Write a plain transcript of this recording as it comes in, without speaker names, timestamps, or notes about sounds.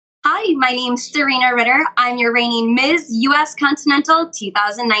Hi, my name's Saryna Ritter. I'm your reigning Ms. U.S. Continental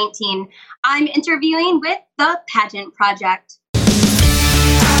 2019. I'm interviewing with the Pageant Project.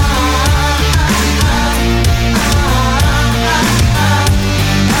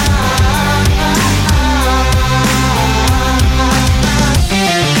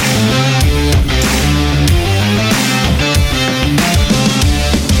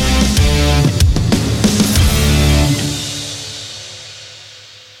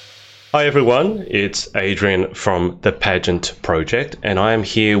 Hi everyone, it's Adrian from the Pageant Project, and I am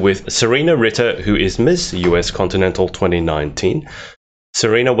here with Saryna Ritter, who is Miss US Continental 2019.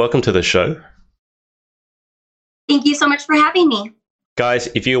 Saryna, welcome to the show. Thank you so much for having me. Guys,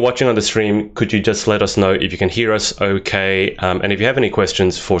 if you're watching on the stream, could you just let us know if you can hear us okay? And if you have any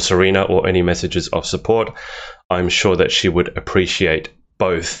questions for Saryna or any messages of support, I'm sure that she would appreciate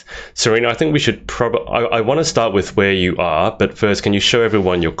both. Saryna, I think we should I want to start with where you are, but first, can you show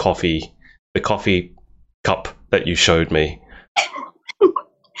everyone your coffee, the coffee cup that you showed me?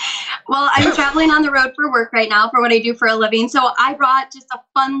 Well, I'm traveling on the road for work right now for what I do for a living. So I brought just a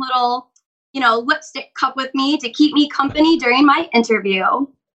fun little, lipstick cup with me to keep me company during my interview.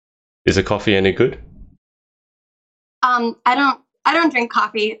 Is the coffee any good? I don't drink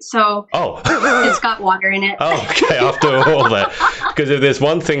coffee, so it's got water in it. Oh, okay, after all that. Because if there's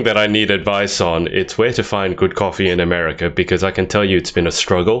one thing that I need advice on, it's where to find good coffee in America, because I can tell you it's been a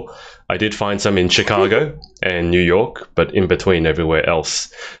struggle. I did find some in Chicago and New York, but in between everywhere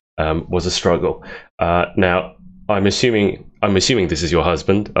else was a struggle. Now, I'm assuming this is your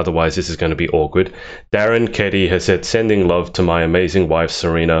husband, otherwise this is going to be awkward. Darren Keddy has said, "Sending love to my amazing wife,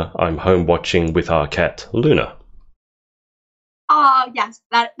 Saryna. I'm home watching with our cat, Luna." Oh, yes,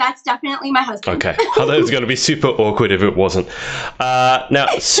 that's definitely my husband. Okay, I thought it was going to be super awkward if it wasn't. Now,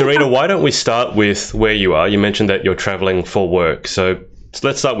 Saryna, why don't we start with where you are? You mentioned that you're traveling for work. So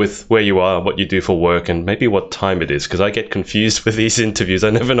let's start with where you are, what you do for work, and maybe what time it is, because I get confused with these interviews.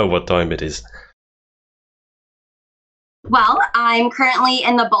 I never know what time it is. Well, I'm currently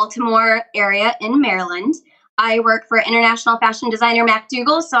in the Baltimore area in Maryland. I work for international fashion designer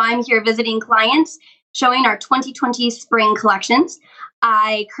MacDougall, so I'm here visiting clients, showing our 2020 spring collections.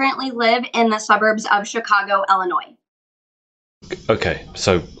 I currently live in the suburbs of Chicago, Illinois. Okay,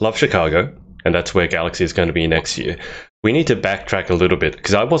 so love Chicago, and that's where Galaxy is going to be next year. We need to backtrack a little bit,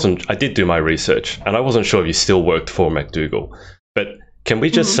 because I did do my research, and I wasn't sure if you still worked for MacDougall. But can we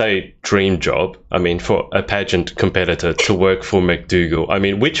just say dream job? I mean, for a pageant competitor to work for MacDougall. I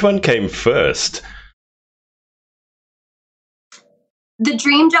mean, which one came first? The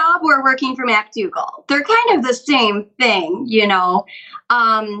dream job or working for MacDougall. They're kind of the same thing,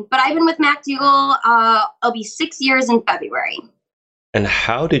 But I've been with MacDougall, it'll be 6 years in February. And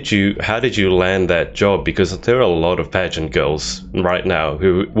how did you land that job? Because there are a lot of pageant girls right now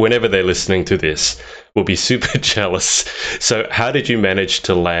who, whenever they're listening to this, will be super jealous. So how did you manage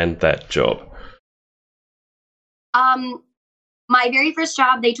to land that job? My very first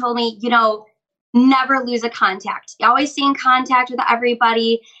job, they told me, never lose a contact. You always stay in contact with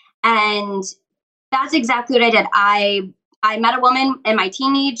everybody. And that's exactly what I did. I met a woman in my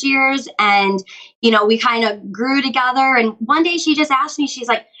teenage years, and, we kind of grew together. And one day she just asked me, she's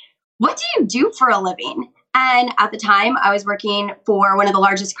like, "What do you do for a living?" And at the time I was working for one of the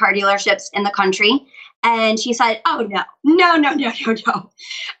largest car dealerships in the country. And she said, "Oh, no,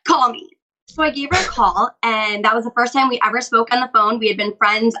 call me." So I gave her a call, and that was the first time we ever spoke on the phone. We had been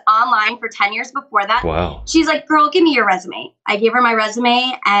friends online for 10 years before that. Wow. She's like, "Girl, give me your resume." I gave her my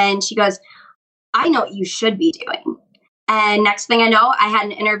resume, and she goes, "I know what you should be doing." And next thing I know, I had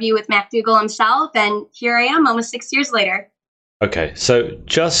an interview with MacDougall himself, and here I am almost 6 years later. Okay, so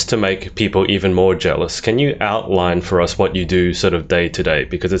just to make people even more jealous, can you outline for us what you do sort of day to day?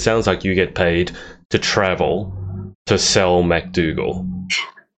 Because it sounds like you get paid to travel to sell MacDougall.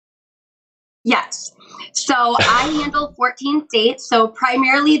 Yes. So I handle 14 states, so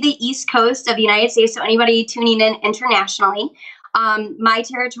primarily the East Coast of the United States, so anybody tuning in internationally. My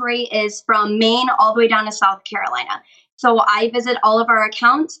territory is from Maine all the way down to South Carolina. So I visit all of our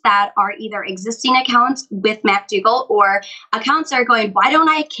accounts that are either existing accounts with MacDougall or accounts that are going, "Why don't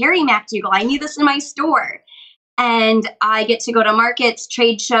I carry MacDougall? I need this in my store." And I get to go to markets,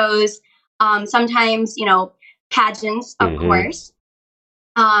 trade shows, sometimes, pageants, of course.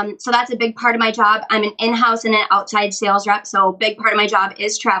 So that's a big part of my job. I'm an in-house and an outside sales rep. So a big part of my job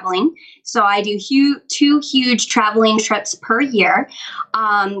is traveling. So I do two huge traveling trips per year.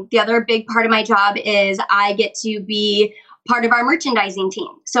 The other big part of my job is I get to be part of our merchandising team.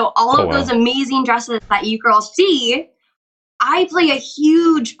 So all of those amazing dresses that you girls see, I play a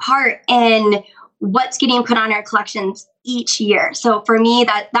huge part in what's getting put on our collections each year. So for me,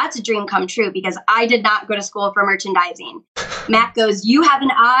 that's a dream come true because I did not go to school for merchandising. Mac goes, you have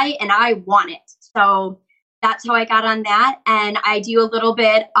an eye and I want it. So that's how I got on that. And I do a little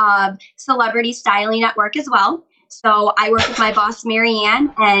bit of celebrity styling at work as well. So I work with my boss,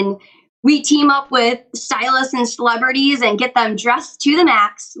 Marianne, and we team up with stylists and celebrities and get them dressed to the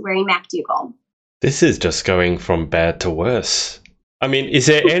max wearing MacDougall. This is just going from bad to worse. I mean, is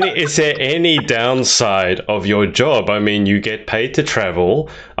there any downside of your job? I mean, you get paid to travel.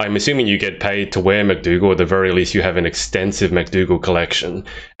 I'm assuming you get paid to wear MacDougall, or at the very least you have an extensive MacDougall collection.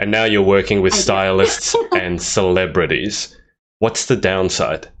 And now you're working with stylists and celebrities. What's the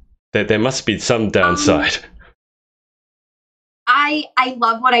downside? There must be some downside. I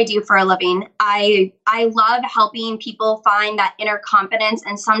love what I do for a living. I love helping people find that inner confidence,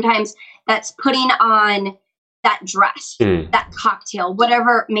 and sometimes that's putting on that dress, that cocktail,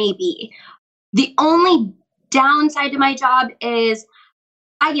 whatever it may be. The only downside to my job is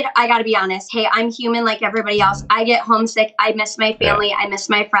I got to be honest. Hey, I'm human like everybody else. I get homesick. I miss my family. Yeah. I miss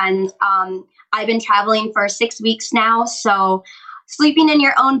my friends. I've been traveling for 6 weeks now. So sleeping in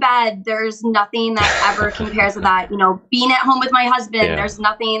your own bed, there's nothing that ever compares to that. You know, being at home with my husband, there's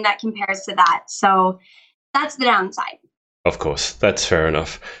nothing that compares to that. So that's the downside. Of course, that's fair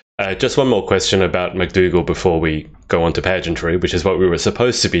enough. Just one more question about MacDougall before we go on to pageantry, which is what we were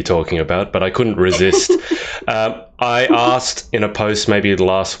supposed to be talking about, but I couldn't resist. I asked in a post maybe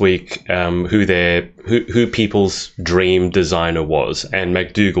last week who people's dream designer was, and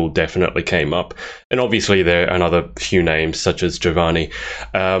MacDougall definitely came up. And obviously there are another few names such as Giovanni.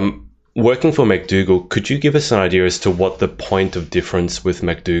 Working for MacDougall, could you give us an idea as to what the point of difference with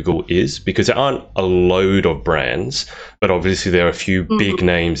MacDougall is? Because there aren't a load of brands, but obviously there are a few big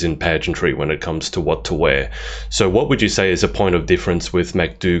names in pageantry when it comes to what to wear. So what would you say is a point of difference with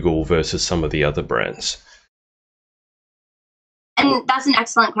MacDougall versus some of the other brands? And that's an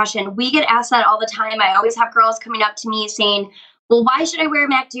excellent question. We get asked that all the time. I always have girls coming up to me saying, well, why should I wear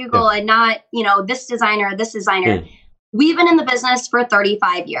MacDougall and not, you know, this designer, this designer? We've been in the business for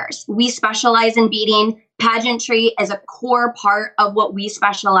 35 years. We specialize in beading. Pageantry is a core part of what we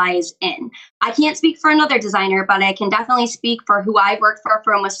specialize in. I can't speak for another designer, but I can definitely speak for who I've worked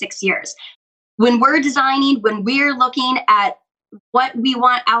for almost 6 years. When we're designing, when we're looking at what we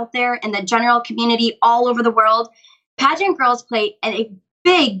want out there in the general community all over the world, pageant girls play a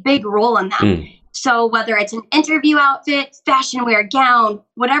big, big role in that. So whether it's an interview outfit, fashion wear, gown,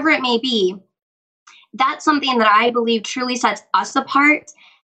 whatever it may be, that's something that I believe truly sets us apart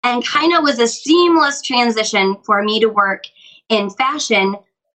and kind of was a seamless transition for me to work in fashion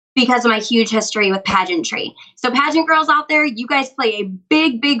because of my huge history with pageantry. So pageant girls out there, you guys play a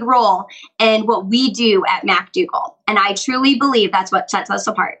big, big role in what we do at MacDougall. And I truly believe that's what sets us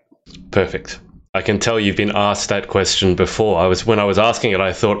apart. Perfect. I can tell you've been asked that question before. When I was asking it,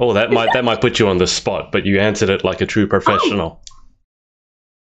 I thought, oh, that might put you on the spot, but you answered it like a true professional.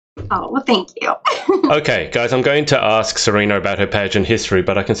 Oh, well, thank you. Okay, guys, I'm going to ask Saryna about her pageant history,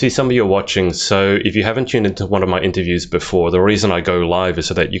 but I can see some of you are watching. So if you haven't tuned into one of my interviews before, the reason I go live is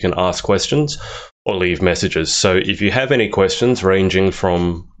so that you can ask questions or leave messages. So if you have any questions ranging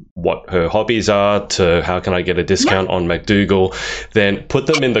from what her hobbies are to how can I get a discount on MacDougall, then put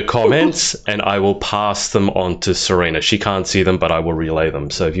them in the comments and I will pass them on to Saryna. She can't see them, but I will relay them.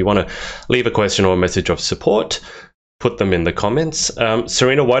 So if you want to leave a question or a message of support, put them in the comments.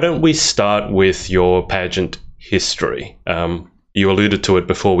 Saryna, why don't we start with your pageant history? You alluded to it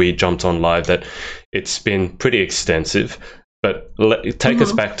before we jumped on live that it's been pretty extensive, but take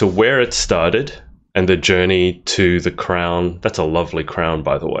us back to where it started and the journey to the crown. That's a lovely crown,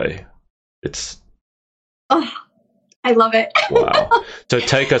 by the way. Oh, I love it. Wow. So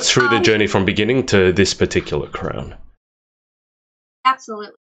take us through the journey from beginning to this particular crown.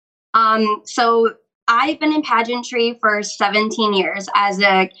 Absolutely. So I've been in pageantry for 17 years as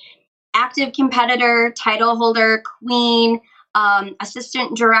an active competitor, title holder, queen,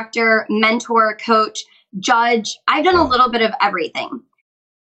 assistant director, mentor, coach, judge. I've done a little bit of everything.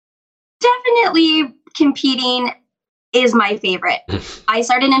 Definitely competing is my favorite. I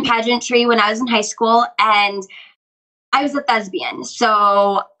started in pageantry when I was in high school and I was a thespian.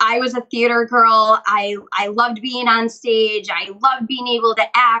 So I was a theater girl. I loved being on stage. I loved being able to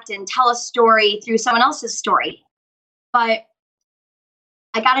act and tell a story through someone else's story. But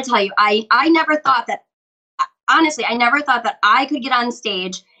I got to tell you, I never thought that, honestly, I never thought that I could get on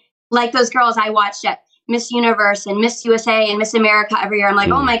stage like those girls I watched at Miss Universe and Miss USA and Miss America every year. I'm like,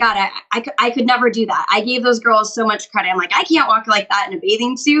 oh my God, I could never do that. I gave those girls so much credit. I'm like, I can't walk like that in a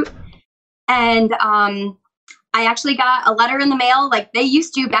bathing suit. And I actually got a letter in the mail like they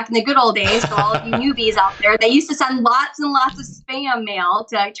used to back in the good old days. For all of you newbies out there, they used to send lots and lots of spam mail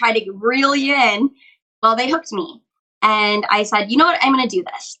to try to reel you in. Well, they hooked me. And I said, you know what, I'm going to do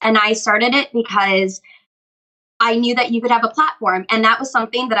this. And I started it because I knew that you could have a platform. And that was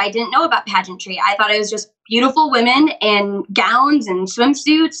something that I didn't know about pageantry. I thought it was just beautiful women in gowns and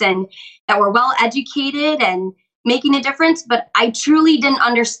swimsuits and that were well educated and making a difference. But I truly didn't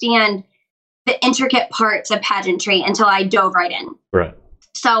understand the intricate parts of pageantry until I dove right in. Right.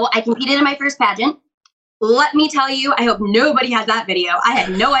 So I competed in my first pageant. Let me tell you, I hope nobody has that video. I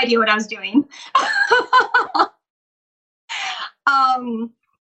had no idea what I was doing.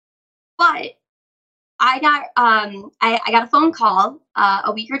 But I got I got a phone call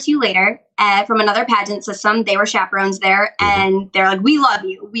a week or two later from another pageant system. They were chaperones there, and they're like, "We love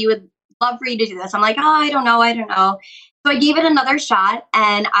you. We would love for you to do this." I'm like, "Oh, I don't know." So I gave it another shot,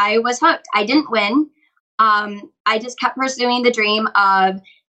 and I was hooked. I didn't win. I just kept pursuing the dream of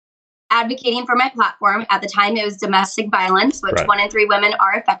advocating for my platform. At the time, it was domestic violence, which 1 in 3 women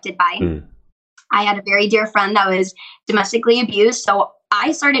are affected by. I had a very dear friend that was domestically abused. So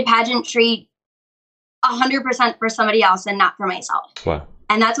I started pageantry 100% for somebody else and not for myself. Wow.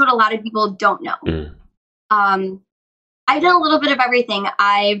 And that's what a lot of people don't know. I've done a little bit of everything.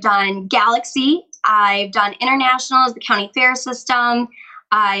 I've done Galaxy. I've done internationals, the county fair system.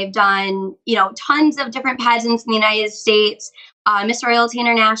 I've done, tons of different pageants in the United States. Miss Royalty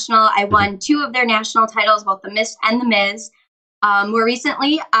International. I won 2 of their national titles, both the Miss and the Ms. More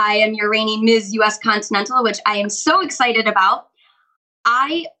recently, I am your reigning Ms. US Continental, which I am so excited about.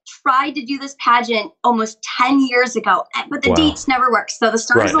 I tried to do this pageant almost 10 years ago, but the dates never worked. So the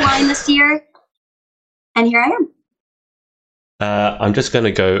stars aligned this year, and here I am. I'm just going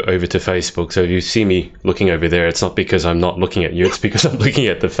to go over to Facebook. So if you see me looking over there, it's not because I'm not looking at you. It's because I'm looking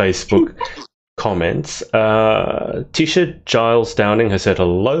at the Facebook comments. Tisha Giles Downing has said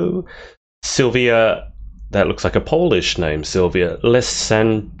hello. Sylvia, that looks like a Polish name, Sylvia.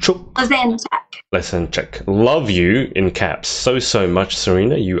 Lesanchuk. Love you in caps so much,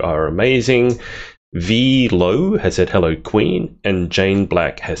 Saryna. You are amazing. V Low has said hello, Queen, and Jane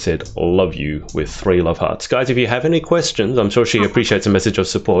Black has said love you with 3 love hearts. Guys, if you have any questions, I'm sure she appreciates a message of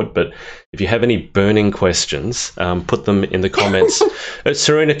support, but if you have any burning questions, put them in the comments.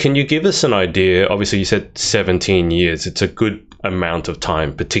 Saryna, can you give us an idea? Obviously, you said 17 years. It's a good amount of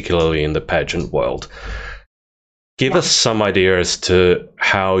time, particularly in the pageant world. Give us some idea as to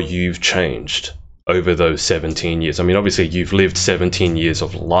how you've changed over those 17 years. I mean, obviously, you've lived 17 years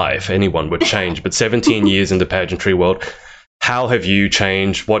of life. Anyone would change, but 17 years in the pageantry world, how have you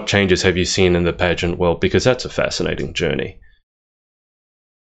changed? What changes have you seen in the pageant world? Because that's a fascinating journey.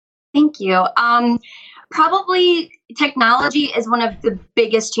 Thank you. Probably technology is one of the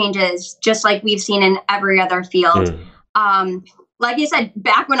biggest changes, just like we've seen in every other field. Like I said,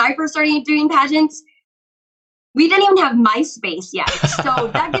 back when I first started doing pageants, we didn't even have MySpace yet. So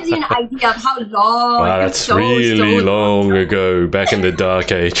that gives you an idea of how long. Wow, that's really long ago, back in the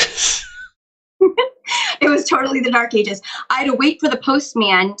dark ages. It was totally the dark ages. I had to wait for the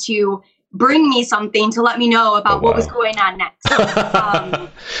postman to bring me something to let me know about what was going on next. I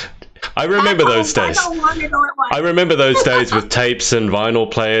remember those days. That's how long ago it was. I remember those days with tapes and vinyl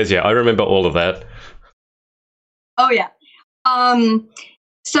players. Yeah, I remember all of that. Oh, yeah.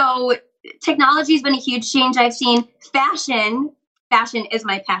 So technology has been a huge change I've seen. Fashion is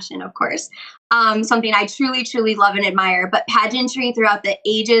my passion, of course. Something I truly, truly love and admire. But pageantry throughout the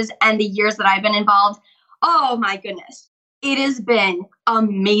ages and the years that I've been involved, oh my goodness. It has been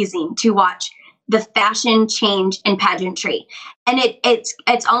amazing to watch the fashion change in pageantry. And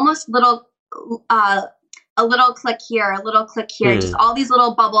it's almost a little click here, a little click here, just all these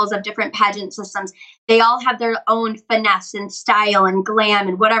little bubbles of different pageant systems. They all have their own finesse and style and glam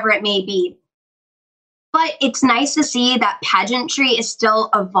and whatever it may be. But it's nice to see that pageantry is still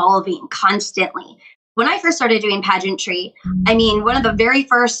evolving constantly. When I first started doing pageantry, I mean, one of the very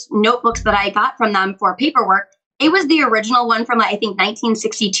first notebooks that I got from them for paperwork, it was the original one from, I think,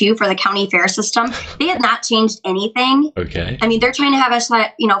 1962 for the county fair system. They had not changed anything. Okay. I mean, they're trying to have us,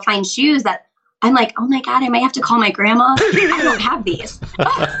 find shoes that I'm like, oh my God, I might have to call my grandma. I don't have these.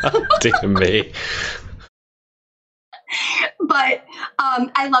 Dear me. But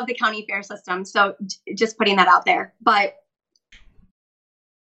I love the county fair system. So just putting that out there. But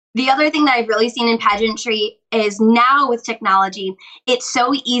the other thing that I've really seen in pageantry is now with technology, it's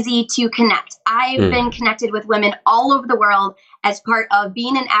so easy to connect. I've been connected with women all over the world as part of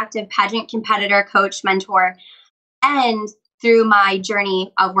being an active pageant competitor, coach, mentor, and through my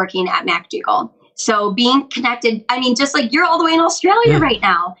journey of working at MacDougall. So being connected, I mean, just like you're all the way in Australia right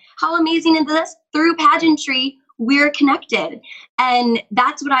now. How amazing is this? Through pageantry, we're connected. And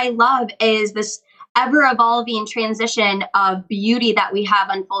that's what I love, is this ever evolving transition of beauty that we have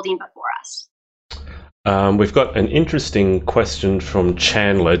unfolding before us. We've got an interesting question from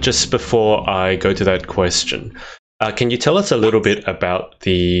Chandler. Just before I go to that question, can you tell us a little bit about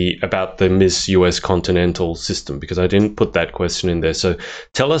the Miss US Continental system? Because I didn't put that question in there. So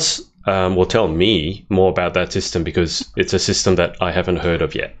tell us, tell me more about that system, because it's a system that I haven't heard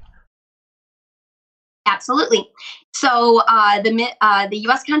of yet. Absolutely. So the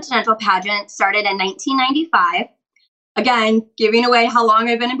US Continental pageant started in 1995. Again, giving away how long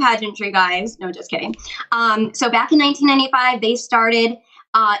I've been in pageantry, guys. No, just kidding. So back in 1995, they started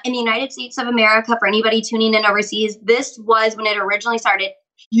in the United States of America. For anybody tuning in overseas, this was when it originally started.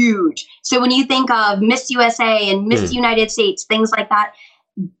 Huge. So when you think of Miss USA and Miss United States, things like that,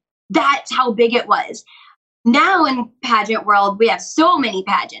 that's how big it was. Now in pageant world, we have so many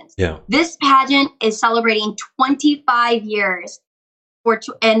pageants. Yeah. This pageant is celebrating 25 years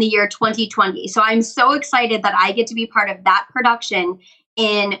in the year 2020. So I'm so excited that I get to be part of that production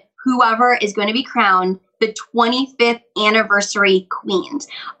in whoever is going to be crowned the 25th anniversary queens.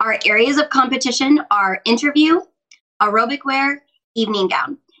 Our areas of competition are interview, aerobic wear, evening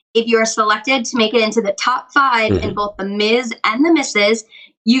gown. If you are selected to make it into the top 5 in both the Ms. and the Mrs.,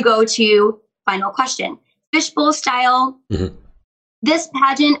 you go to final question. Fishbowl style. This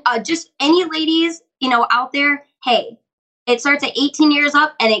pageant, just any ladies, out there, hey, it starts at 18 years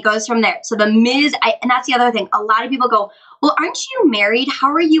up and it goes from there. So the Ms., and that's the other thing. A lot of people go, well, aren't you married?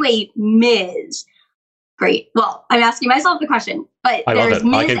 How are you a Ms.? Great. Well, I'm asking myself the question, but I love there's it.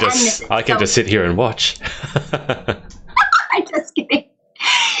 Ms. I can just sit here and watch. I'm just kidding.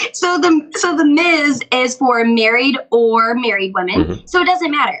 So the Ms. is for married or married women. So it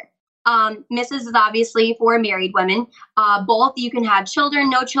doesn't matter. Mrs. is obviously for married women. Both, you can have children,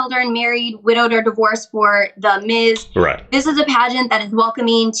 no children, married, widowed, or divorced for the Ms. Right. This is a pageant that is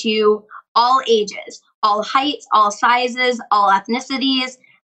welcoming to all ages, all heights, all sizes, all ethnicities,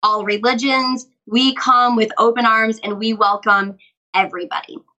 all religions. We come with open arms and we welcome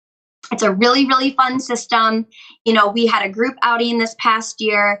everybody. It's a really, really fun system. We had a group outing this past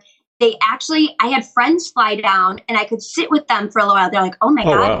year. I had friends fly down and I could sit with them for a little while. They're like, oh my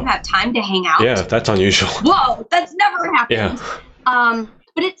God, wow. you have time to hang out. Yeah, that's unusual. Whoa, that's never happened. Yeah.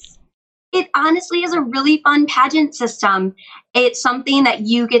 But it honestly is a really fun pageant system. It's something that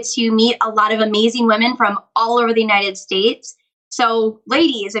you get to meet a lot of amazing women from all over the United States. So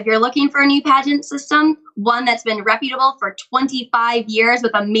ladies, if you're looking for a new pageant system, one that's been reputable for 25 years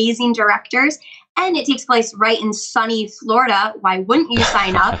with amazing directors, and it takes place right in sunny Florida, why wouldn't you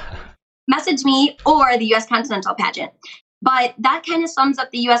sign up? Message me or the US Continental pageant. But that kind of sums up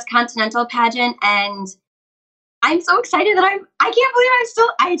the US Continental pageant, and I'm so excited that I can't believe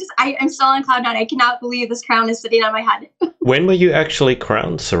I'm still on cloud nine. I cannot believe this crown is sitting on my head. When were you actually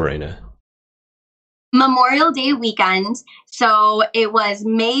crowned, Saryna? Memorial Day weekend. So it was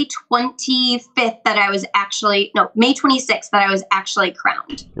May 26th that I was actually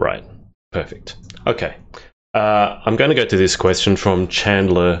crowned. Right. Perfect. Okay. I'm going to go to this question from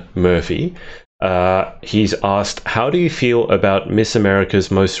Chandler Murphy. He's asked, how do you feel about Miss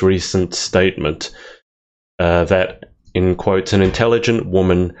America's most recent statement that, in quotes, an intelligent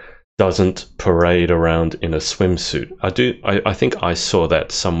woman doesn't parade around in a swimsuit? I think I saw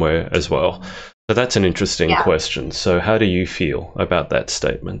that somewhere as well. So that's an interesting question. So how do you feel about that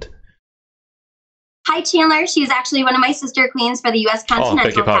statement? Hi, Chandler. She's actually one of my sister queens for the U.S. Continental pageant. Oh,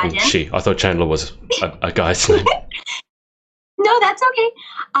 beg your pardon. Pageant. I thought Chandler was a guy's name. No, that's okay.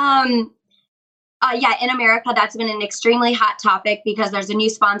 In America, that's been an extremely hot topic because there's a new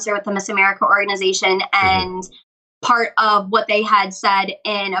sponsor with the Miss America organization, and part of what they had said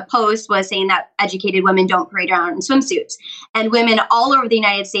in a post was saying that educated women don't parade around in swimsuits. And women all over the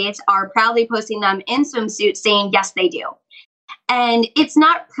United States are proudly posting them in swimsuits saying, yes, they do. And it's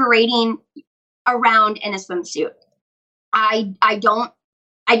not parading around in a swimsuit. I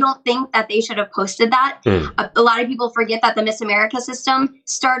don't think that they should have posted that. A lot of people forget that the Miss America system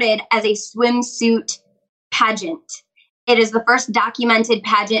started as a swimsuit pageant. It is the first documented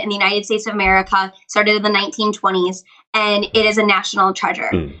pageant in the United States of America, started in the 1920s, and it is a national treasure.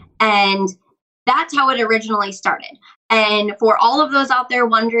 And that's how it originally started. And for all of those out there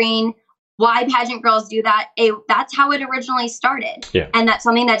wondering why pageant girls do that, that's how it originally started. Yeah. And that's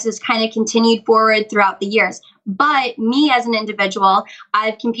something that's just kind of continued forward throughout the years. But me as an individual,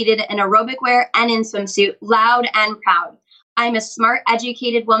 I've competed in aerobic wear and in swimsuit, loud and proud. I'm a smart,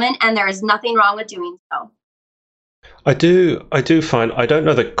 educated woman, and there is nothing wrong with doing so. I do find, I don't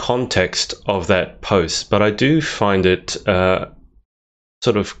know the context of that post, but I do find it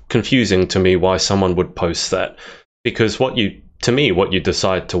sort of confusing to me why someone would post that. because what you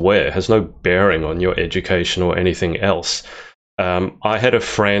decide to wear has no bearing on your education or anything else. I had a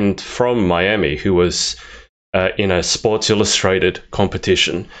friend from Miami who was in a Sports Illustrated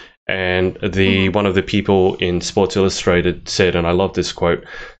competition, and one of the people in Sports Illustrated said, and I love this quote,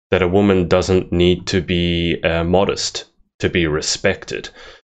 that a woman doesn't need to be modest to be respected.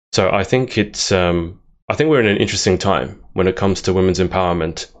 So I think I think we're in an interesting time when it comes to women's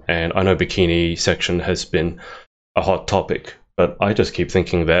empowerment, and I know bikini section has been a hot topic, but I just keep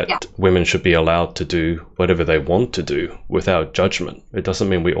thinking that women should be allowed to do whatever they want to do without judgment. It doesn't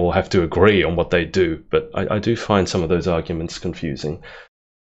mean we all have to agree on what they do, but I do find some of those arguments confusing.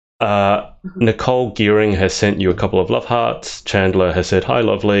 Nicole Gearing has sent you a couple of love hearts. Chandler has said, "Hi,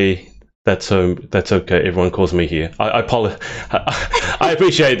 lovely." That's okay. Everyone calls me here. I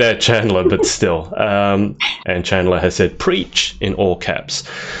appreciate that, Chandler, but still. And Chandler has said, "Preach," in all caps.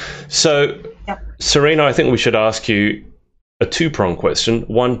 So, Saryna, I think we should ask you a two-pronged question.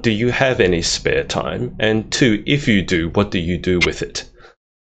 One, do you have any spare time? And two, if you do, what do you do with it?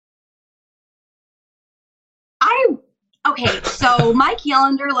 Okay, so my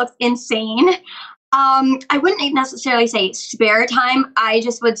calendar looks insane. I wouldn't necessarily say spare time. I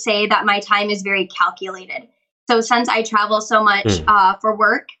just would say that my time is very calculated. So since I travel so much for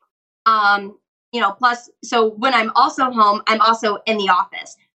work, plus, so when I'm also home, I'm also in the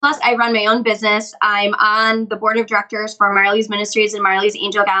office. Plus, I run my own business. I'm on the board of directors for Marley's Ministries, and Marley's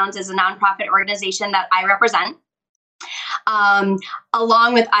Angel Gowns is a nonprofit organization that I represent.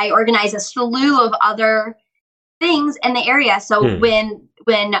 Along with, I organize a slew of other things in the area. So when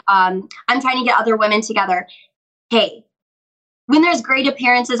I'm trying to get other women together, hey, when there's great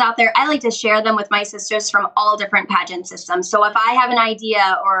appearances out there, I like to share them with my sisters from all different pageant systems. So if I have an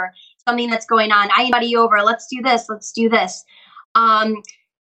idea or something that's going on, I invite you over, let's do this.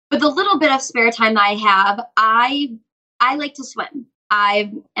 But the little bit of spare time that I have, I like to swim.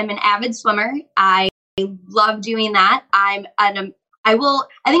 I am an avid swimmer. I love doing that. I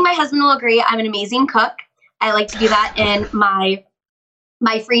think my husband will agree, I'm an amazing cook. I like to do that in my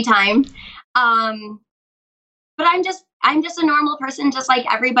free time. But I'm just a normal person, just like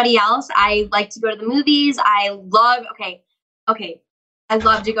everybody else. I like to go to the movies. I love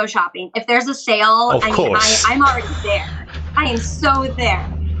to go shopping. If there's a sale, I'm already there. I am so there.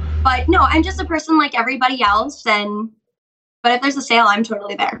 But no, I'm just a person like everybody else. But if there's a sale, I'm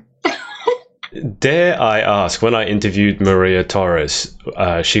totally there. Dare I ask, when I interviewed Maria Torres,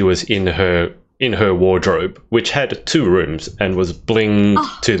 she was in her wardrobe, which had 2 rooms and was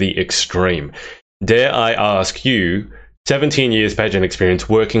blinged to the extreme. Dare I ask you, 17 years pageant experience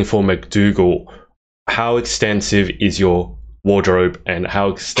working for McDougall, how extensive is your wardrobe and how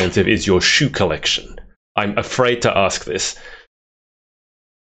extensive is your shoe collection? I'm afraid to ask this.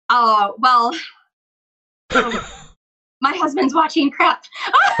 Oh, well, my husband's watching crap.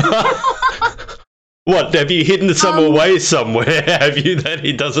 What, have you hidden some away somewhere, have you, that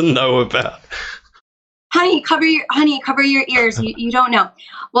he doesn't know about? Honey, cover your ears. You don't know.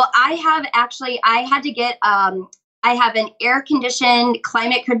 Well, I have an air-conditioned,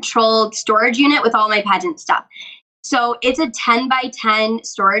 climate-controlled storage unit with all my pageant stuff. So it's a 10 by 10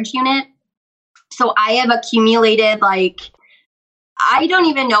 storage unit. So I have accumulated, I don't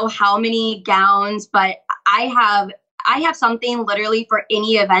even know how many gowns, but I have something literally for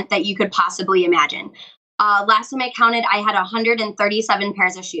any event that you could possibly imagine. Last time I counted, I had 137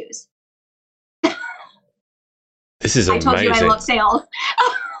 pairs of shoes. This is amazing. I told you I love sales.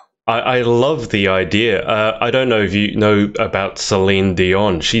 I love the idea. I don't know if you know about Celine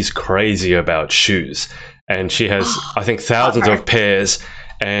Dion. She's crazy about shoes. And she has, I think, thousands of pairs.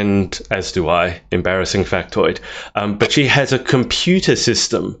 And as do I, embarrassing factoid. But she has a computer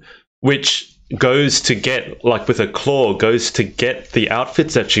system which goes to get, with a claw, goes to get the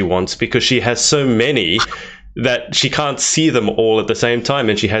outfits that she wants because she has so many that she can't see them all at the same time,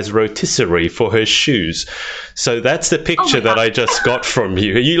 and she has rotisserie for her shoes. So that's the picture that I just got from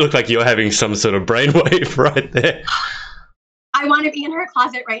you. You look like you're having some sort of brainwave right there. I want to be in her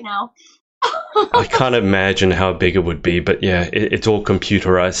closet right now. I can't imagine how big it would be, but yeah, it's all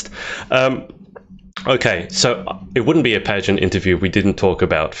computerized. Okay, so it wouldn't be a pageant interview if we didn't talk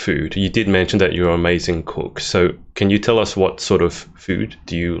about food. You did mention that you're an amazing cook. So can you tell us what sort of food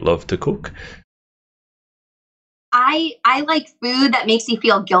do you love to cook? I like food that makes you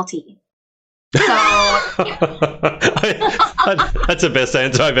feel guilty. So that's the best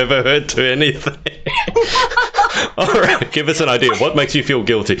answer I've ever heard to anything. All right, give us an idea. What makes you feel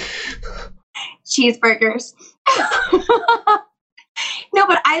guilty? Cheeseburgers. No,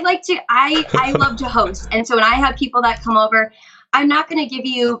 but I love to host. And so when I have people that come over, I'm not going to give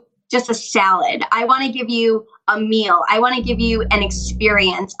you just a salad. I want to give you a meal. I want to give you an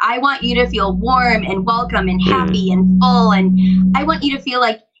experience. I want you to feel warm and welcome and happy and full. And I want you to feel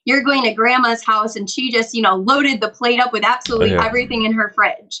like you're going to grandma's house and she just, loaded the plate up with absolutely everything in her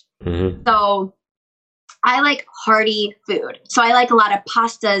fridge. So I like hearty food. So I like a lot of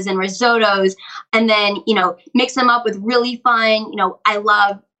pastas and risottos, and then, mix them up with really fun, I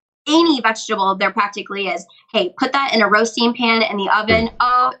love any vegetable there practically is. Hey, put that in a roasting pan in the oven.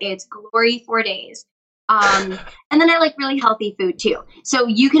 Oh, it's glory for days. And then I like really healthy food too. So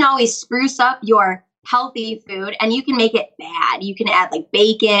you can always spruce up your healthy food and you can make it bad. You can add like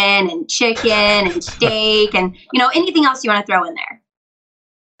bacon and chicken and steak and, anything else you want to throw in there.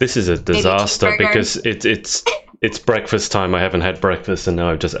 This is a disaster because it's breakfast time. I haven't had breakfast and now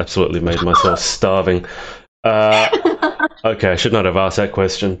I've just absolutely made myself starving. Okay, I should not have asked that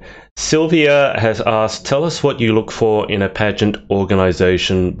question. Sylvia has asked, tell us what you look for in a pageant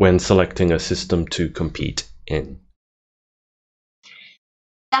organization when selecting a system to compete in.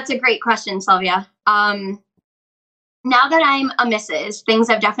 That's a great question, Sylvia. Now that I'm a Mrs., things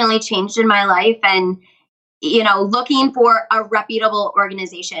have definitely changed in my life, and looking for a reputable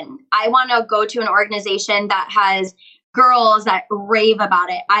organization. I want to go to an organization that has girls that rave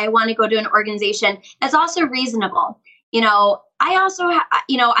about it. I want to go to an organization that's also reasonable. I also,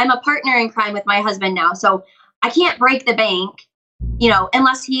 I'm a partner in crime with my husband now, so I can't break the bank,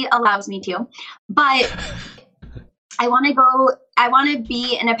 unless he allows me to. But I want to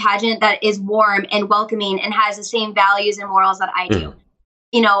be in a pageant that is warm and welcoming and has the same values and morals that I do.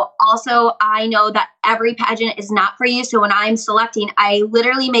 Also, I know that every pageant is not for you. So when I'm selecting, I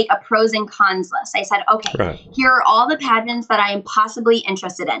literally make a pros and cons list. I said, okay, here are all the pageants that I am possibly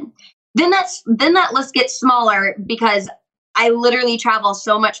interested in. Then that list gets smaller because I literally travel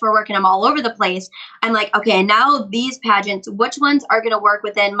so much for work and I'm all over the place. I'm like, okay, now these pageants, which ones are going to work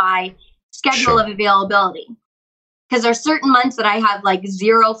within my schedule of availability? Because there's certain months that I have like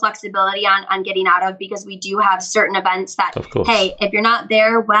zero flexibility on getting out of, because we do have certain events that, hey, if you're not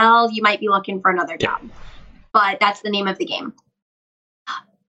there, well, you might be looking for another job. But that's the name of the game.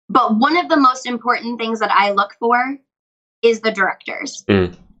 But one of the most important things that I look for is the directors.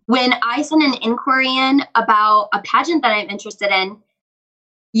 When I send an inquiry in about a pageant that I'm interested in,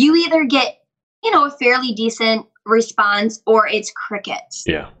 you either get, a fairly decent response or it's crickets.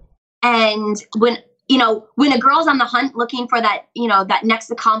 And when a girl's on the hunt looking for that, that next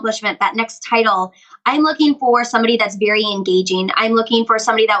accomplishment, that next title, I'm looking for somebody that's very engaging. I'm looking for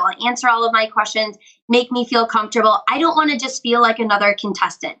somebody that will answer all of my questions, make me feel comfortable. I don't want to just feel like another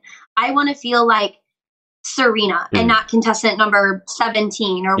contestant. I want to feel like Saryna and not contestant number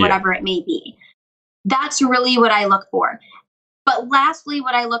 17 or whatever it may be. That's really what I look for. But lastly,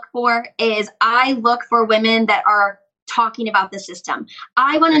 what I look for is I look for women that are talking about the system.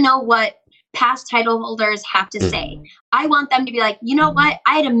 I want to know what past title holders have to say. I want them to be like, you know what?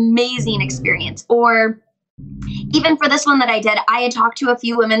 I had amazing experience. Or even for this one that I did, I had talked to a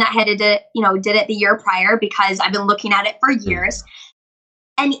few women that did it the year prior, because I've been looking at it for years.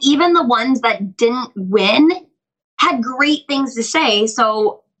 And even the ones that didn't win had great things to say.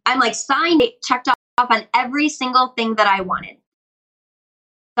 So I'm like signed, checked off on every single thing that I wanted.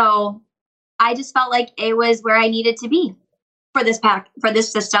 So I just felt like it was where I needed to be for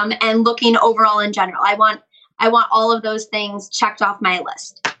this system, and looking overall in general. I want all of those things checked off my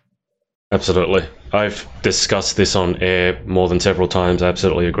list. Absolutely. I've discussed this on air more than several times. I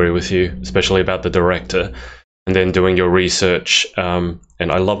absolutely agree with you, especially about the director, and then doing your research. And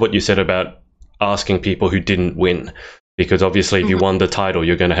I love what you said about asking people who didn't win, because obviously if you won the title,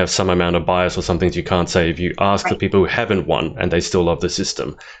 you're going to have some amount of bias or some things you can't say. If you ask the people who haven't won and they still love the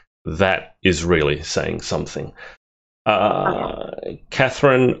system, that is really saying something.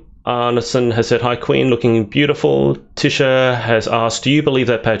 Catherine Arneson has said, hi Queen, looking beautiful. Tisha has asked, do you believe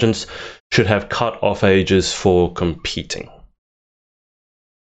that pageants should have cut-off ages for competing?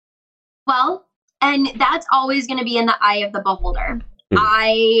 Well, and that's always going to be in the eye of the beholder.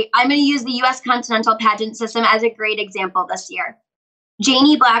 I'm going to use the U.S. Continental pageant system as a great example this year.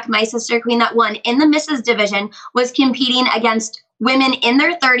 Janie Black, my sister queen that won in the Mrs. division, was competing against women in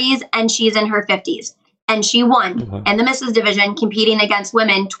their 30s, and she's in her 50s. And she won in the Mrs. division, competing against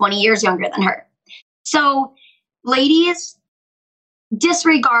women 20 years younger than her. So, ladies,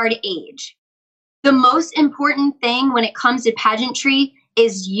 disregard age. The most important thing when it comes to pageantry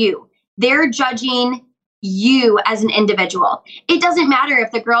is you. They're judging you as an individual. It doesn't matter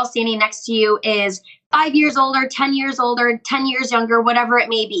if the girl standing next to you is 5 years older, 10 years older, 10 years younger, whatever it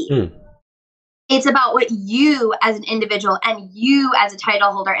may be. It's about what you as an individual and you as a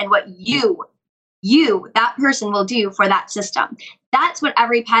title holder and what you that person will do for that system. That's what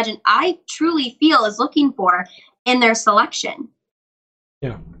every pageant I truly feel is looking for in their selection.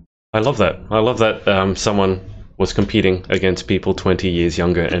 Yeah, I love that. I love that someone was competing against people 20 years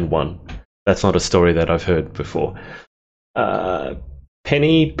younger and won. That's not a story that I've heard before.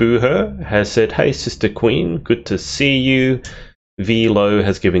 Penny Booher has said, "Hey, Sister Queen, good to see you." V Low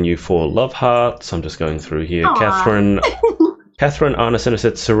has given you 4 love hearts. I'm just going through here. Aww. Catherine Arneson has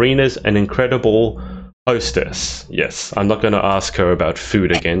said, "Saryna's an incredible hostess." Yes, I'm not going to ask her about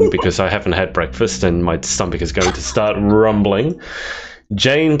food again because I haven't had breakfast and my stomach is going to start rumbling.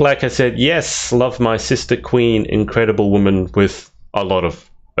 Jane Black has said, "Yes, love my Sister Queen, incredible woman," with a lot of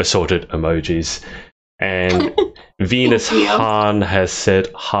assorted emojis. And Venus Hahn has said,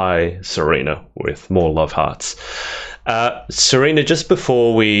 "Hi, Saryna," with more love hearts. Saryna, just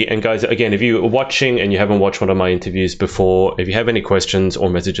before and guys, again, if you're watching and you haven't watched one of my interviews before, if you have any questions or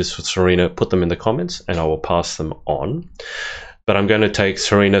messages for Saryna, put them in the comments and I will pass them on. But I'm going to take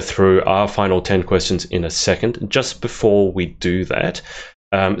Saryna through our final 10 questions in a second. Just before we do that,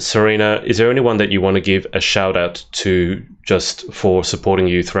 Saryna, is there anyone that you want to give a shout out to just for supporting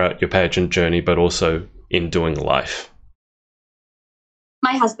you throughout your pageant journey, but also in doing life?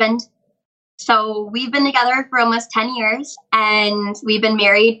 My husband. So we've been together for almost 10 years and we've been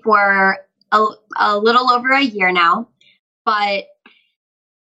married for a little over a year now. But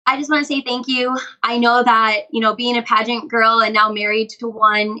I just want to say thank you. I know that, being a pageant girl and now married to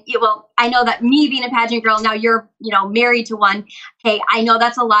one, I know that me being a pageant girl, now you're, married to one. Hey, I know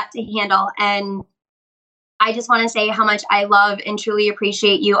that's a lot to handle. And I just want to say how much I love and truly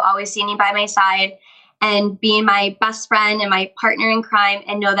appreciate you always standing by my side and being my best friend and my partner in crime,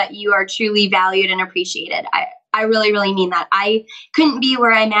 and know that you are truly valued and appreciated. I really, really mean that. I couldn't be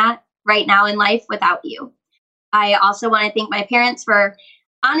where I'm at right now in life without you. I also want to thank my parents for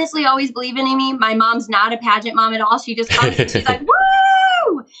honestly always believing in me. My mom's not a pageant mom at all. She just comes and she's like,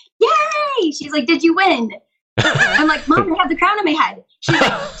 "Woo! Yay!" She's like, "Did you win?" I'm like, "Mom, I have the crown on my head." She's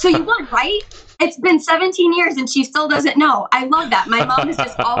like, "So you won, right?" It's been 17 years and she still doesn't know. I love that. My mom is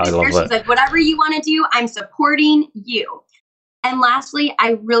just always there. She's like, "Whatever you want to do, I'm supporting you." And lastly,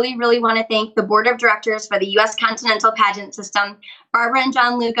 I really, really want to thank the board of directors for the U.S. Continental pageant system, Barbara and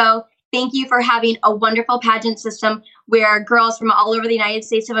John Lugo. Thank you for having a wonderful pageant system where girls from all over the United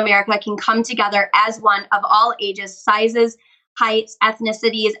States of America can come together as one, of all ages, sizes, heights,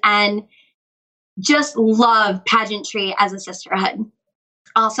 ethnicities, and just love pageantry as a sisterhood.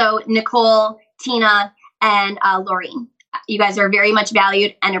 Also, Nicole, Tina, and Laureen. You guys are very much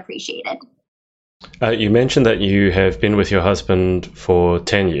valued and appreciated. You mentioned that you have been with your husband for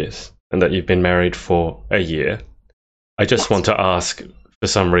 10 years and that you've been married for a year. I just want to ask, for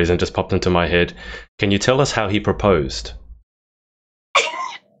some reason, just popped into my head, can you tell us how he proposed?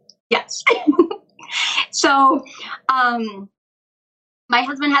 Yes. So, my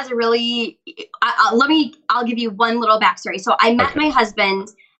husband has a really, I'll give you one little backstory. So I met my husband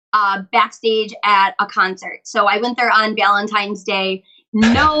backstage at a concert. So I went there on Valentine's Day,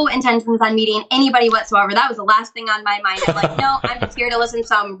 no intentions on meeting anybody whatsoever. That was the last thing on my mind. I'm like, no, I'm just here to listen to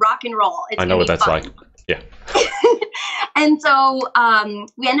some rock and roll. I know what that's like. Yeah. And so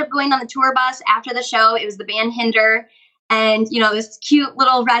we ended up going on the tour bus after the show. It was the band Hinder. And, this cute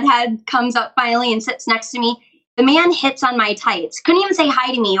little redhead comes up finally and sits next to me. The man hits on my tights. Couldn't even say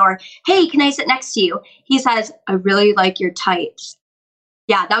hi to me or, "Hey, can I sit next to you?" He says, "I really like your tights."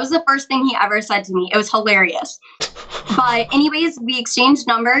 Yeah, that was the first thing he ever said to me. It was hilarious. But anyways, we exchanged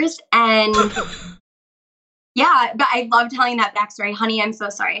numbers and yeah, but I love telling that backstory. Honey, I'm so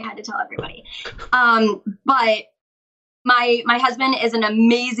sorry. I had to tell everybody. But my husband is an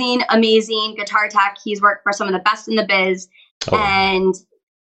amazing, amazing guitar tech. He's worked for some of the best in the biz. Oh. And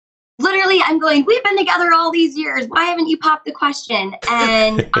literally, I'm going, we've been together all these years. Why haven't you popped the question?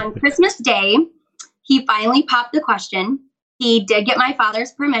 And on Christmas Day, he finally popped the question. He did get my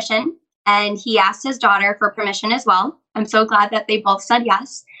father's permission, and he asked his daughter for permission as well. I'm so glad that they both said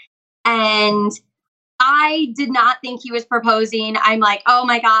yes. And I did not think he was proposing. I'm like, oh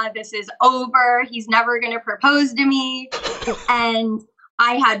my God, this is over. He's never going to propose to me. And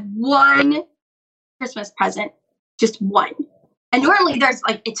I had one Christmas present, just one. And normally there's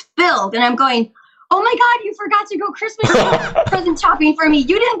it's filled. And I'm going, oh my God, you forgot to go Christmas present shopping for me.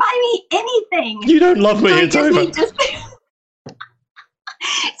 You didn't buy me anything. You don't love me. So it's over.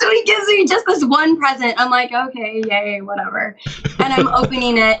 So he gives me just this one present. I'm like, okay, yay, whatever. And I'm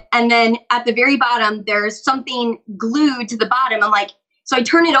opening it. And then at the very bottom, there's something glued to the bottom. I'm like, so I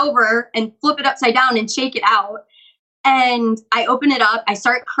turn it over and flip it upside down and shake it out. And I open it up. I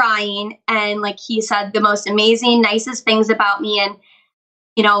start crying. And he said the most amazing, nicest things about me. And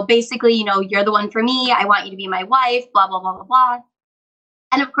basically, you're the one for me. I want you to be my wife, blah, blah, blah, blah, blah.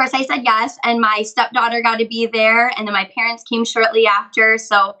 And of course I said yes. And my stepdaughter got to be there. And then my parents came shortly after.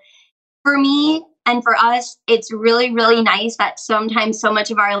 So for me and for us, it's really, really nice that sometimes so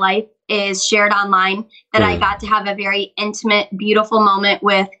much of our life is shared online, that I got to have a very intimate, beautiful moment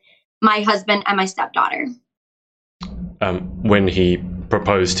with my husband and my stepdaughter. When he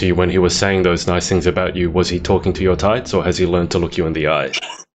proposed to you, when he was saying those nice things about you, was he talking to your tights, or has he learned to look you in the eye?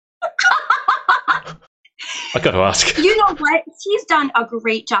 I got to ask. You know what? He's done a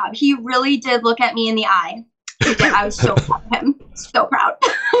great job. He really did look at me in the eye. He did. I was so proud of him. So proud.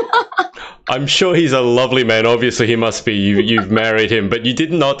 I'm sure he's a lovely man. Obviously, he must be. You've married him, but you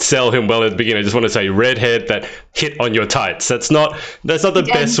did not sell him well at the beginning. I just want to say, redhead that hit on your tights. That's not the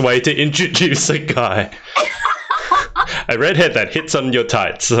best way to introduce a guy. A redhead that hits on your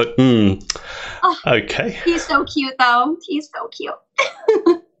tights. Okay. He's so cute, though. He's so cute.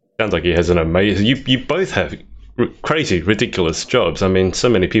 Sounds like he has an amazing... You both have crazy, ridiculous jobs. I mean, so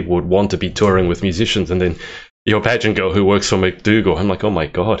many people would want to be touring with musicians, and then your pageant girl who works for McDougal. I'm like, oh my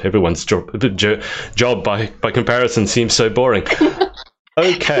God, everyone's job by comparison seems so boring.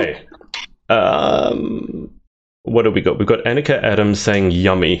 Okay. What have we got? We've got Annika Adams saying,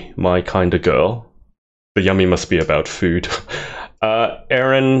 yummy, my kind of girl. The yummy must be about food.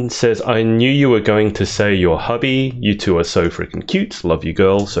 Erin says, I knew you were going to say your hubby. You two are so freaking cute. Love you,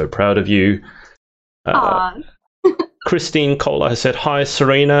 girl. So proud of you. Christine Kohler has said, hi,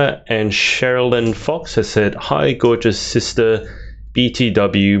 Saryna. And Sherilyn Fox has said, hi, gorgeous sister.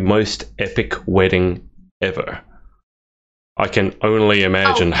 BTW, most epic wedding ever. I can only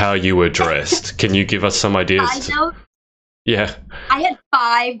imagine how you were dressed. Can you give us some ideas? Yeah. I had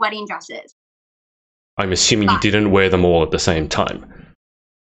 5 wedding dresses. I'm assuming you didn't wear them all at the same time.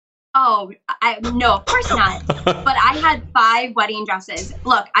 Oh, no, of course not. But I had 5 wedding dresses.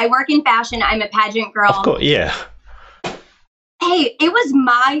 Look, I work in fashion. I'm a pageant girl. Of course, yeah. Hey, it was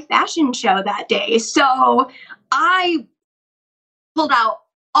my fashion show that day. So I pulled out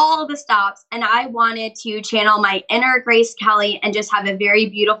all the stops, and I wanted to channel my inner Grace Kelly and just have a very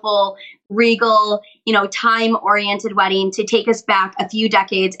beautiful, regal, time-oriented wedding to take us back a few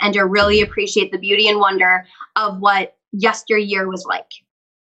decades and to really appreciate the beauty and wonder of what yesteryear was like.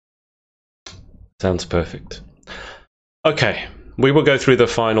 Sounds perfect. Okay, we will go through the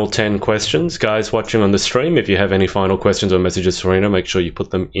final 10 questions. Guys watching on the stream, if you have any final questions or messages, Saryna, make sure you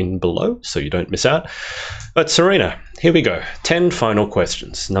put them in below so you don't miss out. But Saryna, here we go. 10 final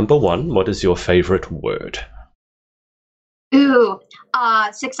questions. Number 1, what is your favorite word? Ooh,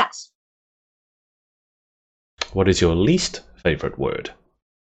 success. What is your least favorite word?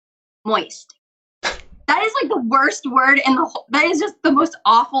 Moist. That is like the worst word in the whole, that is just the most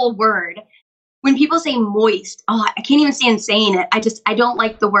awful word. When people say moist, I can't even stand saying it. I don't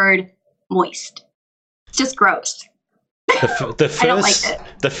like the word moist. It's just gross.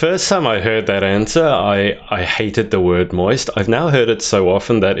 The first time I heard that answer, I hated the word moist. I've now heard it so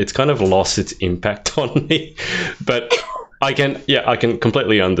often that it's kind of lost its impact on me. But I can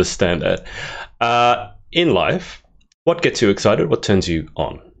completely understand that. In life, what gets you excited? What turns you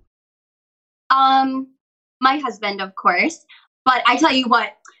on? My husband, of course. But I tell you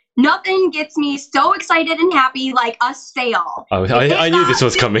what, nothing gets me so excited and happy like a sale. Oh, I knew this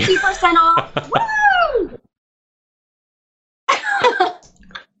was coming. 50% off. Woo!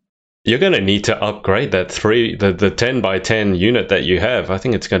 You're going to need to upgrade that the 10 by 10 unit that you have. I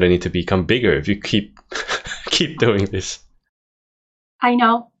think it's going to need to become bigger if you keep doing this. I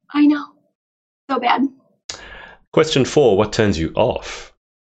know. So bad. Question 4, what turns you off?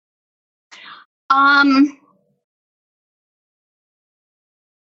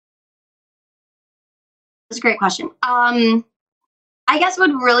 That's a great question. I guess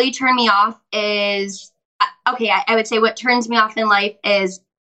what really turned me off is, I would say what turns me off in life is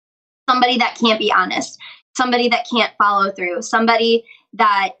somebody that can't be honest, somebody that can't follow through, somebody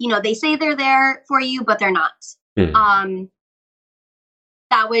that, they say they're there for you, but they're not. That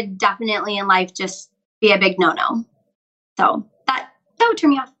would definitely in life just be a big no-no. So that would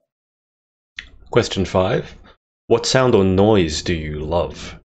turn me off. Question 5, what sound or noise do you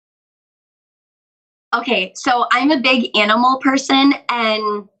love? Okay, so I'm a big animal person,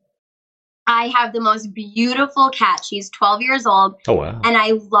 and I have the most beautiful cat. She's 12 years old. Oh, wow. And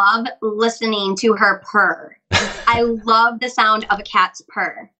I love listening to her purr. I love the sound of a cat's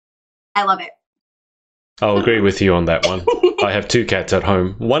purr. I love it. I'll agree with you on that one. I have 2 cats at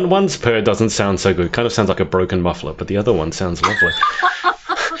home. One's purr doesn't sound so good. Kind of sounds like a broken muffler, but the other one sounds lovely.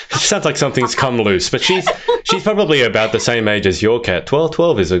 It sounds like something's come loose, but she's probably about the same age as your cat.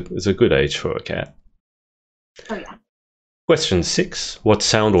 12 is a good age for a cat. Oh, yeah. Question 6. What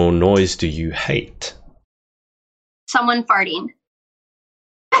sound or noise do you hate? Someone farting.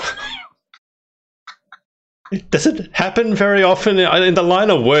 Does it happen very often? In the line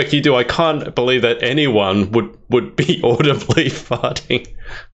of work you do, I can't believe that anyone would be audibly farting.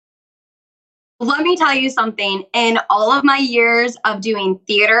 Let me tell you something. In all of my years of doing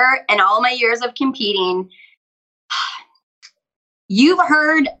theater and all my years of competing, you've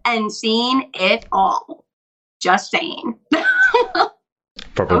heard and seen it all. Just saying.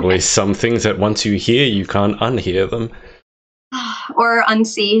 Probably some things that once you hear, you can't unhear them. Or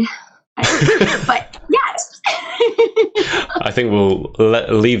unsee. But yes. I think we'll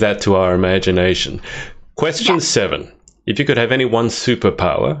leave that to our imagination. Question 7. If you could have any one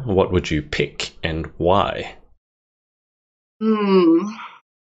superpower, what would you pick and why?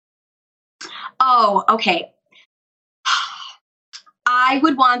 Oh, okay. I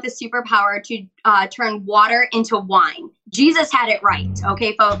would want the superpower to turn water into wine. Jesus had it right.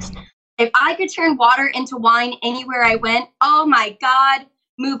 Okay, folks. If I could turn water into wine anywhere I went, oh my God,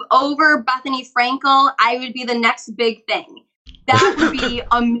 move over Bethany Frankel, I would be the next big thing. That would be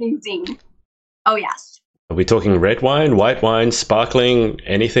amazing. Oh, yes. Are we talking red wine, white wine, sparkling,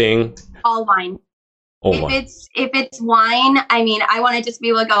 anything? All wine. All wine. If it's wine, I mean, I want to just be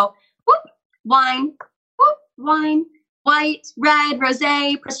able to go, whoop, wine, whoop, wine, white, red,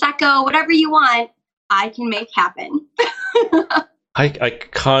 rosé, prosecco, whatever you want, I can make happen. I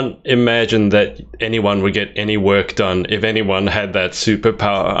can't imagine that anyone would get any work done if anyone had that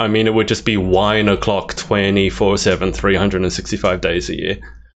superpower. I mean, it would just be wine o'clock 24/7, 365 days a year.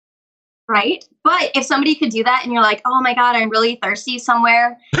 Right? But if somebody could do that and you're like, oh my God, I'm really thirsty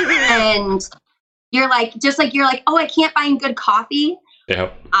somewhere. And you're like, oh, I can't find good coffee. Yeah.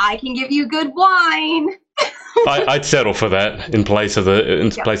 I can give you good wine. I'd settle for that in place of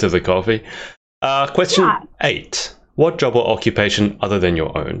the coffee. Question 8. What job or occupation other than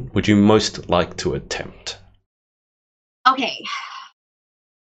your own would you most like to attempt? Okay.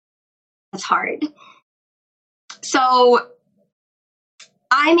 That's hard. So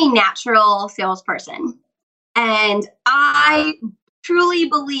I'm a natural salesperson, and I truly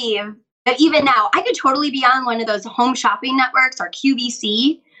believe that even now I could totally be on one of those home shopping networks or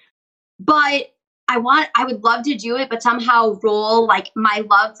QVC, but I would love to do it, but somehow roll like my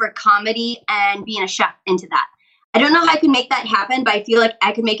love for comedy and being a chef into that. I don't know how I could make that happen, but I feel like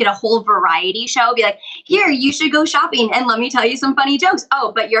I could make it a whole variety show. Be like, here, you should go shopping and let me tell you some funny jokes.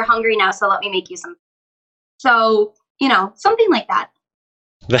 Oh, but you're hungry now, so let me make you some. So, something like that.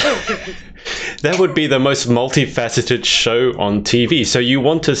 That would be the most multifaceted show on TV. So you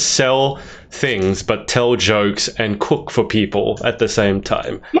want to sell things, but tell jokes and cook for people at the same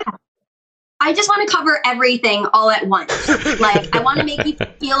time. Yeah. I just want to cover everything all at once. Like, I want to make you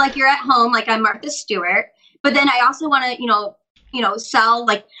feel like you're at home, like I'm Martha Stewart. But then I also want to, sell,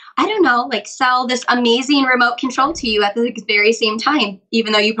 sell this amazing remote control to you at the very same time,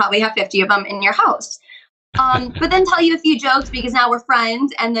 even though you probably have 50 of them in your house. But then tell you a few jokes because now we're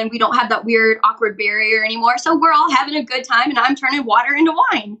friends and then we don't have that weird, awkward barrier anymore. So we're all having a good time and I'm turning water into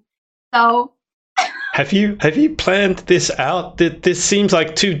wine. So... Have you planned this out? This seems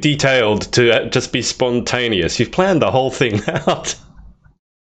like too detailed to just be spontaneous. You've planned the whole thing out.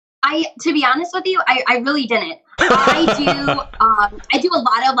 To be honest with you, I really didn't. I do a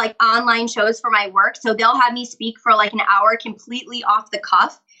lot of like online shows for my work. So they'll have me speak for like an hour completely off the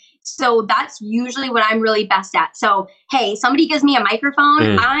cuff. So that's usually what I'm really best at. So, hey, somebody gives me a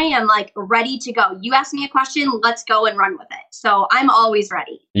microphone. I am like ready to go. You ask me a question, let's go and run with it. So I'm always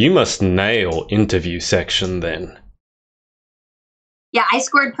ready. You must nail interview section then. Yeah, I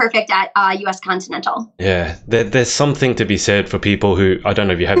scored perfect at US Continental. Yeah, there's something to be said for people who, I don't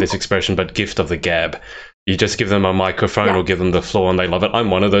know if you have this expression, but gift of the gab. You just give them a microphone or give them the floor and they love it.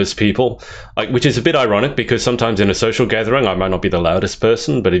 I'm one of those people, which is a bit ironic because sometimes in a social gathering, I might not be the loudest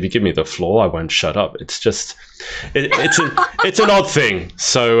person, but if you give me the floor, I won't shut up. It's just, it's an odd thing.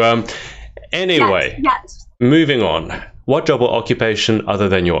 So anyway, yes. Moving on. What job or occupation other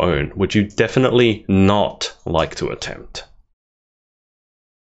than your own would you definitely not like to attempt?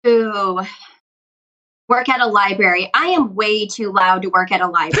 Ooh, work at a library. I am way too loud to work at a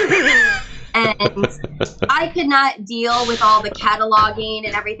library. And I could not deal with all the cataloging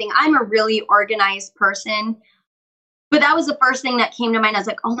and everything. I'm a really organized person. But that was the first thing that came to mind. I was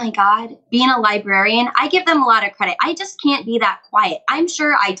like, oh my God, being a librarian, I give them a lot of credit. I just can't be that quiet. I'm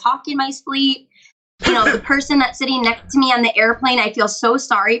sure I talk in my sleep. The person that's sitting next to me on the airplane, I feel so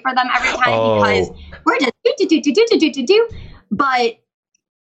sorry for them every time because we're just do. But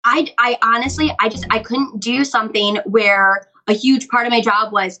I honestly, I couldn't do something where a huge part of my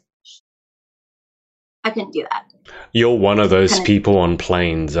job was I couldn't do that. You're one of those people on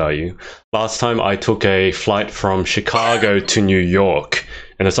planes, are you? Last time I took a flight from Chicago to New York,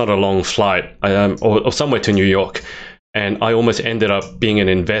 and it's not a long flight, or somewhere to New York, and I almost ended up being an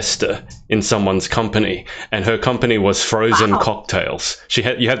investor in someone's company, and her company was frozen cocktails.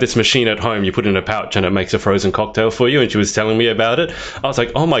 You have this machine at home, you put it in a pouch, and it makes a frozen cocktail for you, and she was telling me about it. I was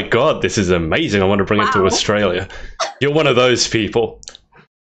like, oh my God, this is amazing. I want to bring it to Australia. You're one of those people.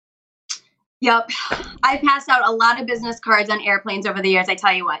 Yep. I passed out a lot of business cards on airplanes over the years, I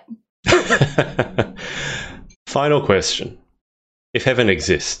tell you what. Final question. If heaven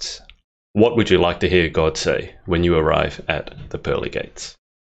exists, what would you like to hear God say when you arrive at the pearly gates?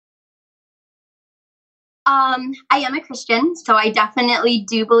 I am a Christian, so I definitely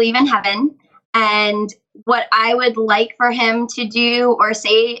do believe in heaven. And what I would like for him to do or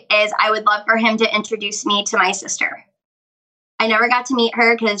say is I would love for him to introduce me to my sister. I never got to meet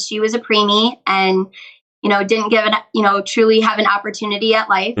her because she was a preemie and, didn't give it, truly have an opportunity at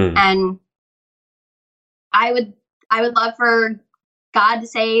life. And I would love for God to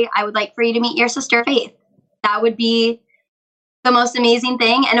say, I would like for you to meet your sister Faith. That would be the most amazing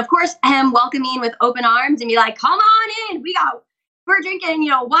thing. And of course, him welcoming with open arms and be like, come on in. We're drinking,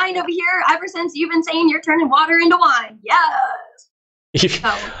 wine over here ever since you've been saying you're turning water into wine. Yes.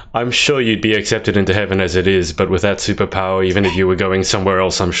 I'm sure you'd be accepted into heaven as it is, but with that superpower, even if you were going somewhere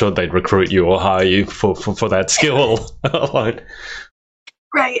else, I'm sure they'd recruit you or hire you for that skill alone.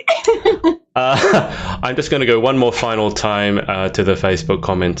 Right. I'm just going to go one more final time to the Facebook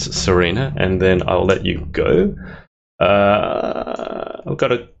comments, Saryna, and then I'll let you go. I've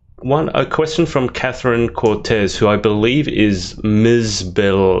got a question from Catherine Cortez, who I believe is Ms.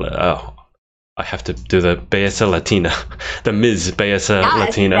 Bell. I have to do the Belleza Latina, the Ms. Belleza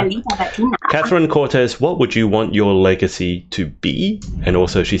Latina. Catherine Cortez, what would you want your legacy to be? And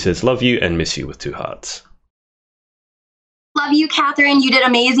also she says, love you and miss you with 2 hearts. Love you, Catherine. You did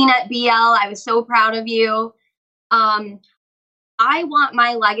amazing at BL. I was so proud of you. I want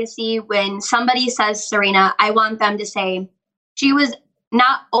my legacy when somebody says Saryna, I want them to say, she was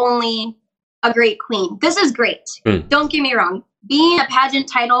not only a great queen. This is great. Don't get me wrong. Being a pageant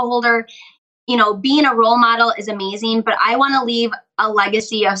title holder, being a role model is amazing, but I want to leave a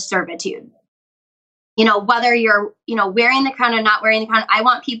legacy of servitude. Whether you're, wearing the crown or not wearing the crown, I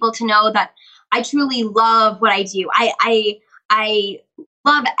want people to know that I truly love what I do. I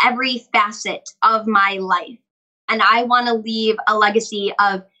love every facet of my life. And I want to leave a legacy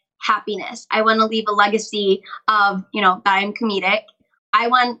of happiness. I want to leave a legacy of, that I'm comedic. I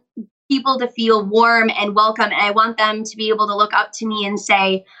want people to feel warm and welcome. And I want them to be able to look up to me and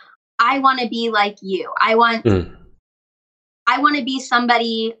say, I want to be like you. I want to be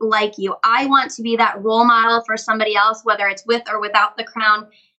somebody like you. I want to be that role model for somebody else, whether it's with or without the crown,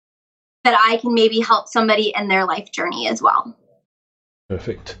 that I can maybe help somebody in their life journey as well.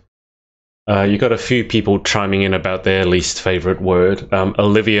 Perfect. You got a few people chiming in about their least favorite word.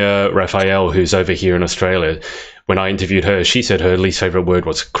 Olivia Raphael, who's over here in Australia, when I interviewed her, she said her least favorite word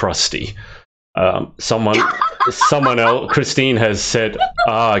was crusty. Someone else, Christine, has said,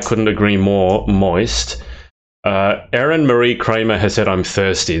 I couldn't agree more, moist. Erin Marie Kramer has said, I'm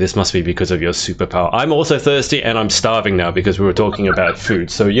thirsty. This must be because of your superpower. I'm also thirsty and I'm starving now because we were talking about food,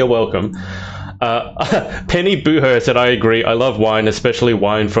 so you're welcome. Penny Booher said, I agree. I love wine, especially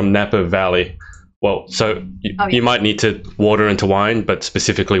wine from Napa Valley. Well, so you might need to water into wine, but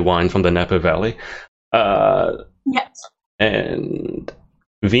specifically wine from the Napa Valley. Yes. And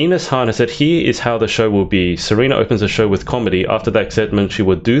Venus Hana said, here is how the show will be. Saryna opens the show with comedy. After that segment, she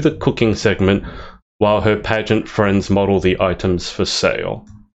will do the cooking segment while her pageant friends model the items for sale.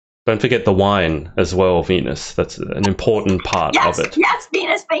 Don't forget the wine as well, Venus. That's an important part of it. Yes,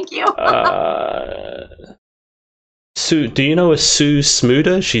 Venus, thank you. Sue, do you know a Sue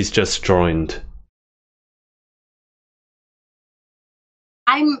Smooter? She's just joined.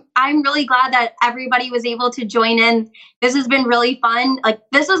 I'm really glad that everybody was able to join in. This has been really fun.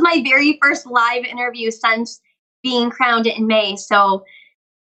 This was my very first live interview since being crowned in May. So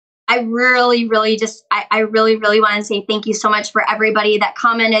I really, really want to say thank you so much for everybody that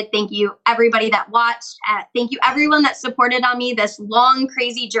commented. Thank you, everybody that watched. Thank you, everyone that supported on me this long,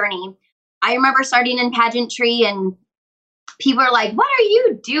 crazy journey. I remember starting in pageantry and people are like, what are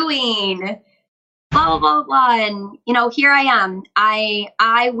you doing? Blah, blah, blah, blah. And, here I am.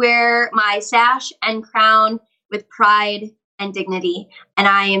 I wear my sash and crown with pride and dignity. And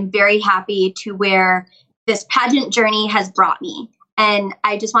I am very happy to where this pageant journey has brought me. And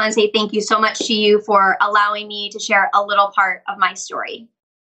I just want to say thank you so much to you for allowing me to share a little part of my story.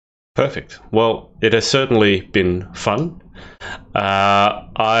 Perfect. Well, it has certainly been fun.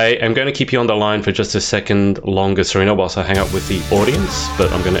 I am going to keep you on the line for just a second longer, Saryna, whilst I hang out with the audience,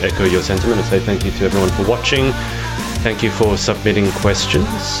 but I'm going to echo your sentiment and say thank you to everyone for watching. Thank you for submitting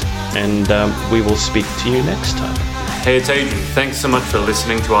questions, and we will speak to you next time. Hey, it's Adrian. Thanks so much for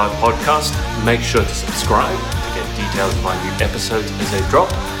listening to our podcast. Make sure to subscribe to get details of our new episodes as they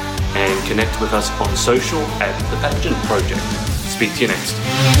drop, and connect with us on social at The Pageant Project. Speak to you next.